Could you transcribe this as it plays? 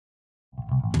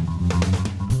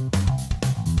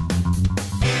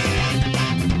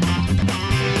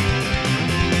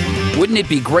Wouldn't it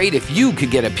be great if you could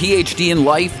get a PhD in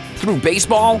life through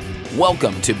baseball?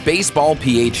 Welcome to Baseball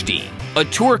PhD, a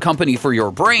tour company for your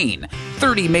brain.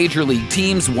 30 major league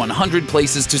teams, 100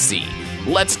 places to see.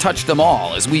 Let's touch them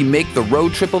all as we make the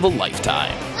road trip of a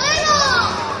lifetime.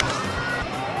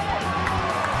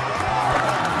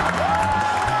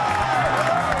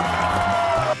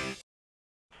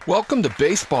 Welcome to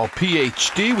Baseball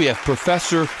PhD. We have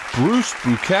Professor Bruce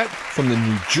Bukiet from the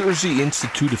New Jersey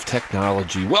Institute of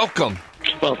Technology. Welcome.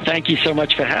 Well, thank you so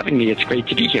much for having me. It's great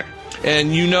to be here.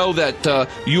 And you know that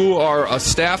you are a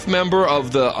staff member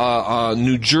of the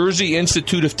New Jersey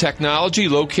Institute of Technology,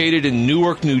 located in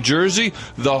Newark, New Jersey,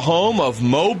 the home of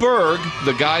Mo Berg,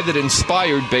 the guy that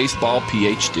inspired Baseball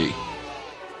PhD.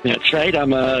 That's right.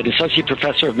 I'm an associate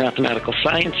professor of mathematical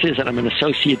sciences, and I'm an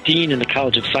associate dean in the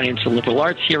College of Science and Liberal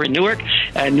Arts here in Newark.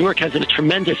 And Newark has a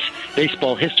tremendous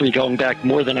baseball history going back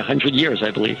more than 100 years,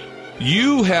 I believe.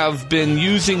 You have been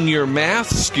using your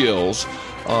math skills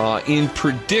in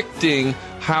predicting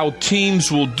how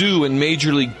teams will do in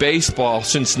Major League Baseball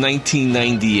since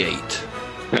 1998.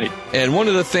 Right. And one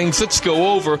of the things, let's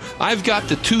go over, I've got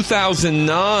the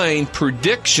 2009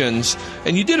 predictions,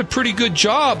 and you did a pretty good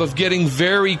job of getting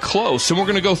very close. And we're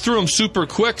going to go through them super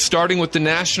quick, starting with the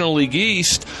National League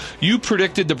East. You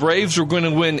predicted the Braves were going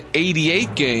to win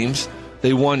 88 games.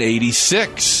 They won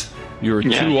 86. You were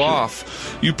two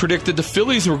off. You predicted the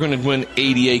Phillies were going to win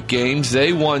 88 games.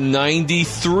 They won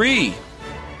 93.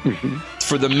 Mm-hmm.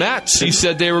 For the Mets, you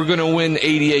said they were going to win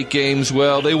 88 games.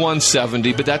 Well, they won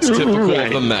 70, but that's typical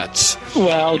of the Mets.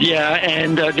 Well, yeah,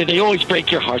 and they always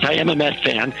break your heart. I am a Mets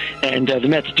fan, and the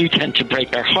Mets do tend to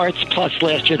break our hearts. Plus,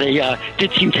 last year they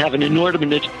did seem to have an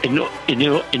inordinate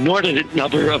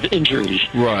number of injuries.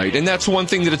 Right, and that's one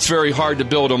thing that it's very hard to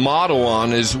build a model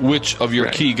on, is which of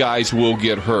your key guys will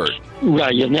get hurt.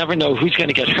 Right, you'll never know who's going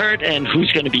to get hurt and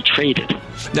who's going to be traded.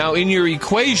 Now, in your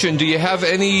equation, do you have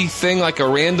anything like a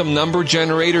random number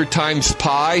generator times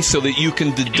pi so that you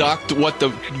can deduct what the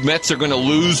Mets are going to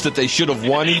lose that they should have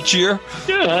won each year?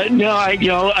 No,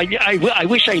 I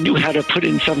wish I knew how to put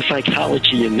in some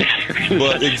psychology in there.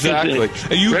 Well, exactly.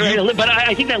 But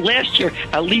I think that last year,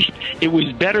 at least, it was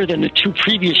better than the two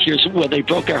previous years where they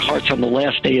broke our hearts on the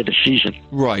last day of the season.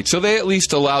 Right, so they at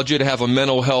least allowed you to have a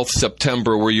mental health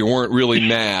September where you weren't really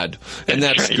mad, and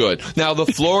that's right. Good. Now, the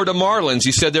Florida Marlins,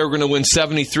 you said they were going to win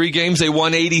 73 games. They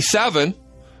won 87.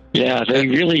 Yeah, they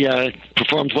really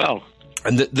performed well.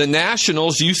 And the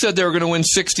Nationals, you said they were going to win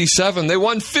 67. They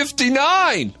won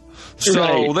 59.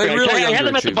 So they really I had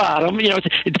them at the bottom. You know,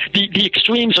 the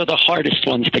extremes are the hardest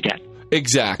ones to get.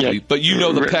 Exactly, but you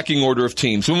know the pecking order of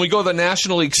teams. When we go to the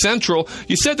National League Central,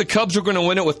 you said the Cubs were going to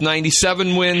win it with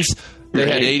 97 wins.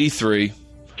 They had 83.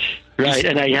 Right,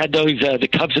 and I had those the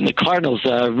Cubs and the Cardinals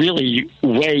really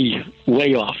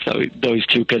way off those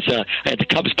two, because I had the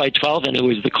Cubs by 12 and it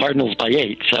was the Cardinals by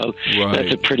 8. So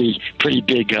that's a pretty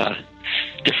big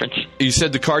difference. You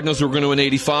said the Cardinals were going to win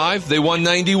 85. They won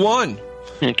 91.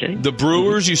 Okay. The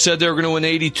Brewers, you said they were going to win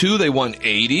 82. They won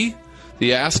 80.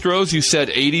 The Astros, you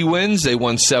said 80 wins. They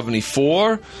won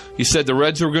 74. You said the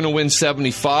Reds were going to win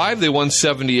 75. They won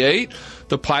 78.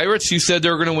 The Pirates, you said they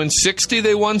were going to win 60.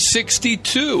 They won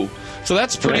 62. So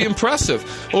that's pretty impressive.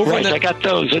 I got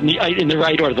those in the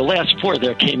right order. The last four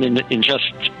there came in just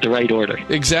the right order.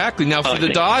 Exactly. Now, for the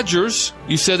Dodgers,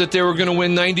 you said that they were going to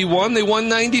win 91. They won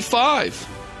 95.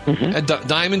 Mm-hmm. At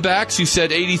Diamondbacks, you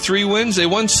said 83 wins. They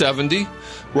won 70.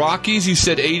 Rockies, you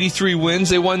said 83 wins.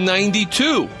 They won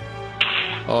 92.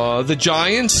 The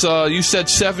Giants, you said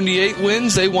 78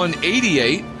 wins. They won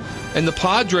 88. And the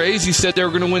Padres, you said they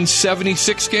were going to win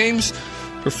 76 games.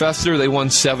 Professor, they won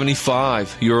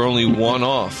 75. You're only one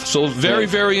off. So very,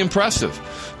 very impressive.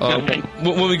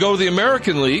 When we go to the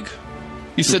American League,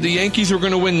 you said the Yankees were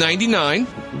going to win 99.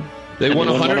 They won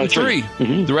 103.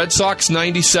 Mm-hmm. The Red Sox,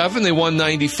 97. They won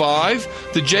 95.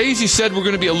 The Jays, you said, were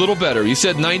going to be a little better. You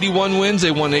said 91 wins.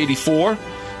 They won 84.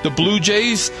 The Blue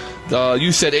Jays,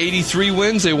 you said 83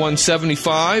 wins. They won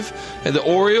 75. And the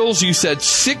Orioles, you said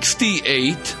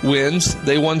 68 wins.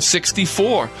 They won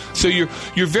 64. So you're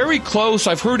very close.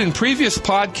 I've heard in previous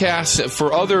podcasts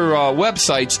for other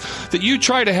websites that you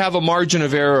try to have a margin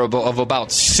of error of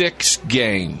about 6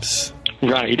 games.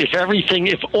 Right.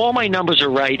 If all my numbers are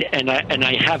right, and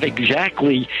I have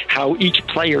exactly how each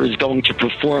player is going to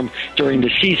perform during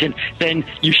the season, then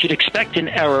you should expect an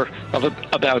error of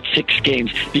about 6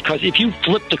 games. Because if you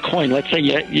flip the coin, let's say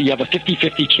you have a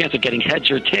 50-50 chance of getting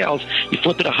heads or tails, you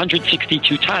flip it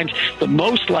 162 times, the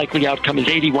most likely outcome is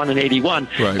 81 and 81.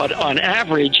 Right. But on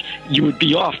average, you would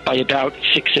be off by about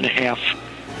 6.5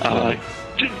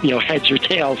 heads or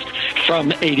tails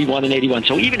from 81 and 81.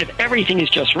 So even if everything is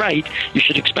just right, you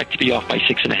should expect to be off by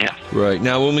 6.5. Right.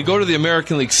 Now, when we go to the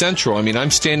American League Central, I mean,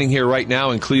 I'm standing here right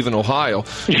now in Cleveland, Ohio.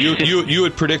 You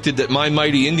had predicted that my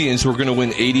mighty Indians were going to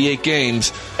win 88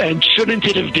 games. And shouldn't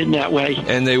it have been that way?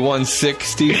 And they won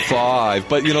 65.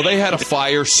 But, they had a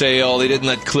fire sale. They didn't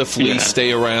let Cliff Lee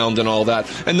stay around and all that.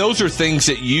 And those are things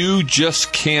that you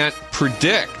just can't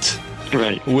predict.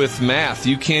 Right. With math.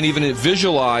 You can't even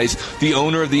visualize the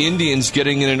owner of the Indians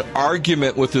getting in an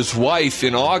argument with his wife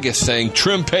in August saying,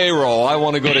 trim payroll, I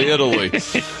want to go to Italy.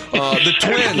 The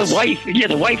Twins.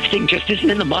 The wife thing just isn't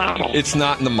in the model. It's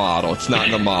not in the model.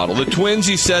 The Twins,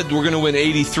 he said, were going to win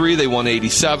 83. They won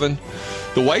 87.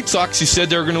 The White Sox, he said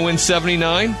they were going to win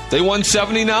 79. They won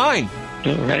 79.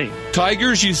 All right.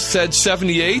 Tigers, you said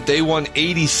 78. They won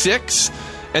 86.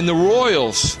 And the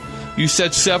Royals, you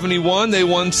said 71, they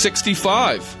won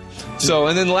 65. So,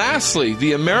 and then lastly,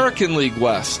 the American League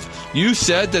West. You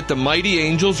said that the Mighty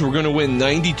Angels were going to win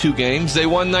 92 games. They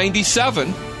won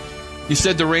 97. You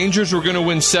said the Rangers were going to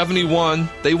win 71.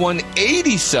 They won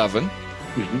 87.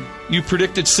 Mm-hmm. You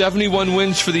predicted 71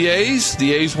 wins for the A's.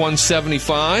 The A's won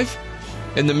 75.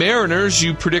 And the Mariners,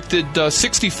 you predicted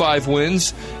 65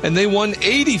 wins, and they won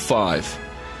 85.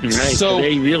 Right, so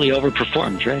they really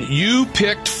overperformed, right? You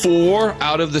picked 4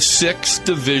 out of the 6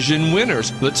 division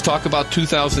winners. Let's talk about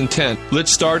 2010.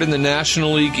 Let's start in the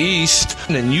National League East,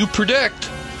 and you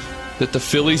predict that the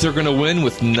Phillies are going to win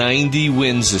with 90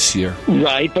 wins this year.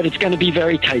 Right, but it's going to be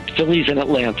very tight. Phillies and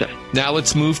Atlanta. Now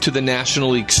let's move to the National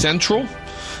League Central.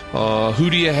 Who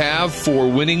do you have for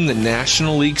winning the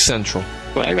National League Central?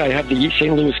 Well, I have the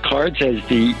St. Louis Cards as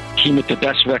the team with the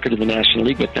best record in the National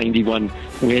League with 91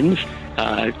 wins.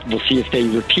 We'll see if they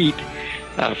repeat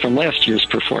from last year's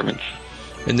performance.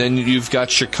 And then you've got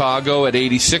Chicago at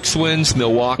 86 wins,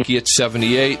 Milwaukee at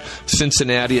 78,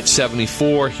 Cincinnati at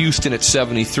 74, Houston at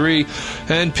 73,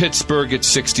 and Pittsburgh at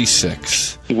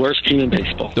 66. The worst team in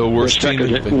baseball. The worst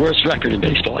record in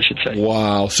baseball, I should say.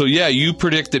 Wow. So, you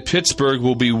predict that Pittsburgh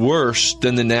will be worse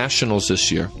than the Nationals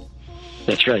this year.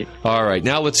 That's right. All right,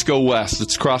 now let's go west.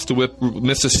 Let's cross the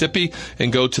Mississippi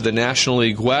and go to the National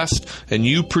League West. And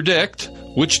you predict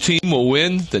which team will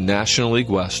win the National League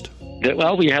West.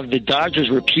 Well, we have the Dodgers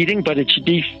repeating, but it should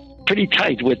be pretty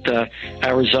tight with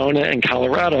Arizona and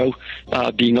Colorado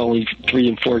being only 3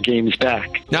 and 4 games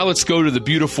back. Now let's go to the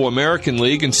beautiful American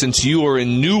League. And since you are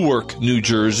in Newark, New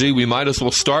Jersey, we might as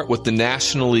well start with the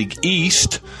National League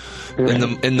East. Right.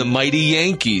 And the mighty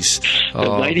Yankees. The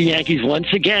mighty Yankees, once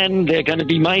again, they're going to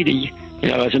be mighty.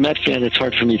 As a Met fan, it's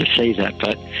hard for me to say that,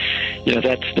 but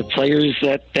that's the players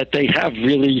that they have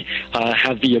really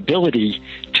have the ability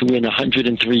to win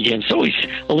 103 games. It's always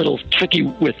a little tricky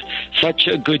with such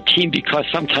a good team because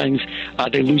sometimes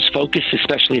they lose focus,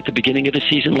 especially at the beginning of the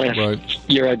season. Last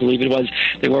year, I believe it was,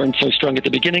 they weren't so strong at the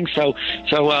beginning. So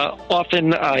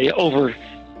often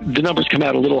the numbers come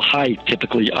out a little high,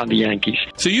 typically, on the Yankees.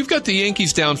 So you've got the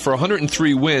Yankees down for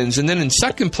 103 wins, and then in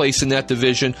second place in that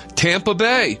division, Tampa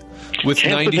Bay with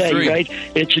 93. Bay, right?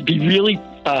 It should be really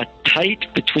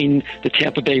tight between the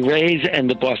Tampa Bay Rays and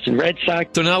the Boston Red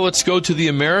Sox. So now let's go to the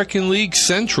American League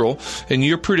Central, and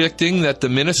you're predicting that the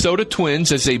Minnesota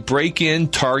Twins, as they break in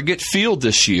target field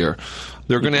this year,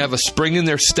 they're going to have a spring in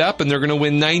their step, and they're going to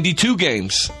win 92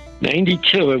 games.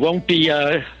 92. It won't be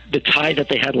the tie that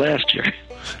they had last year.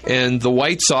 And the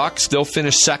White Sox, they'll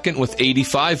finish second with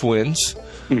 85 wins.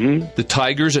 Mm-hmm. The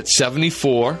Tigers at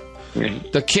 74.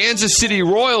 Right. The Kansas City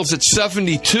Royals at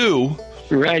 72.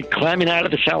 Right, climbing out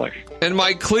of the cellar. And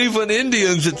my Cleveland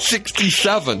Indians at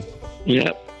 67.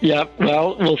 Yep.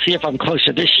 Well, we'll see if I'm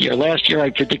closer this year. Last year,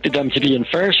 I predicted them to be in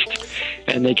first,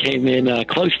 and they came in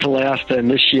close to last,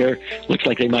 and this year looks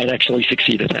like they might actually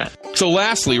succeed at that. So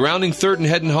lastly, rounding third and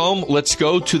heading home, let's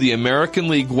go to the American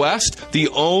League West, the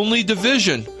only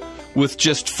division with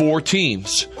just 4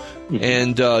 teams.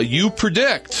 And you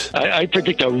predict. I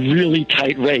predict a really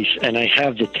tight race, and I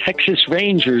have the Texas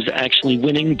Rangers actually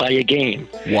winning by a game.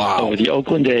 Wow. Over the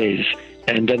Oakland A's.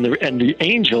 And then the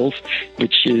Angels,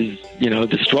 which is,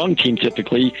 the strong team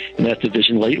typically in that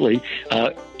division lately,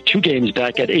 2 games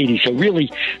back at 80. So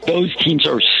really, those teams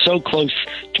are so close,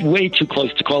 way too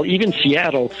close to call. Even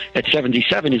Seattle at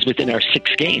 77 is within our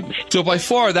 6 games. So by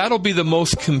far, that'll be the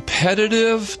most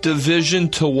competitive division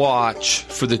to watch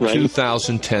for the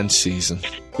 2010 season.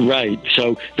 Right.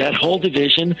 So that whole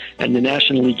division and the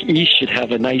National League East should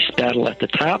have a nice battle at the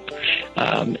top.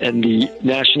 And the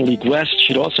National League West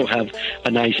should also have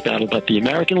a nice battle. But the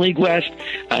American League West,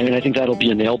 I think that'll be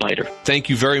a nail-biter. Thank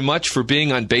you very much for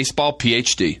being on Baseball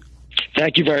PhD.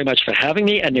 Thank you very much for having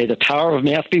me, and may the power of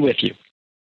math be with you.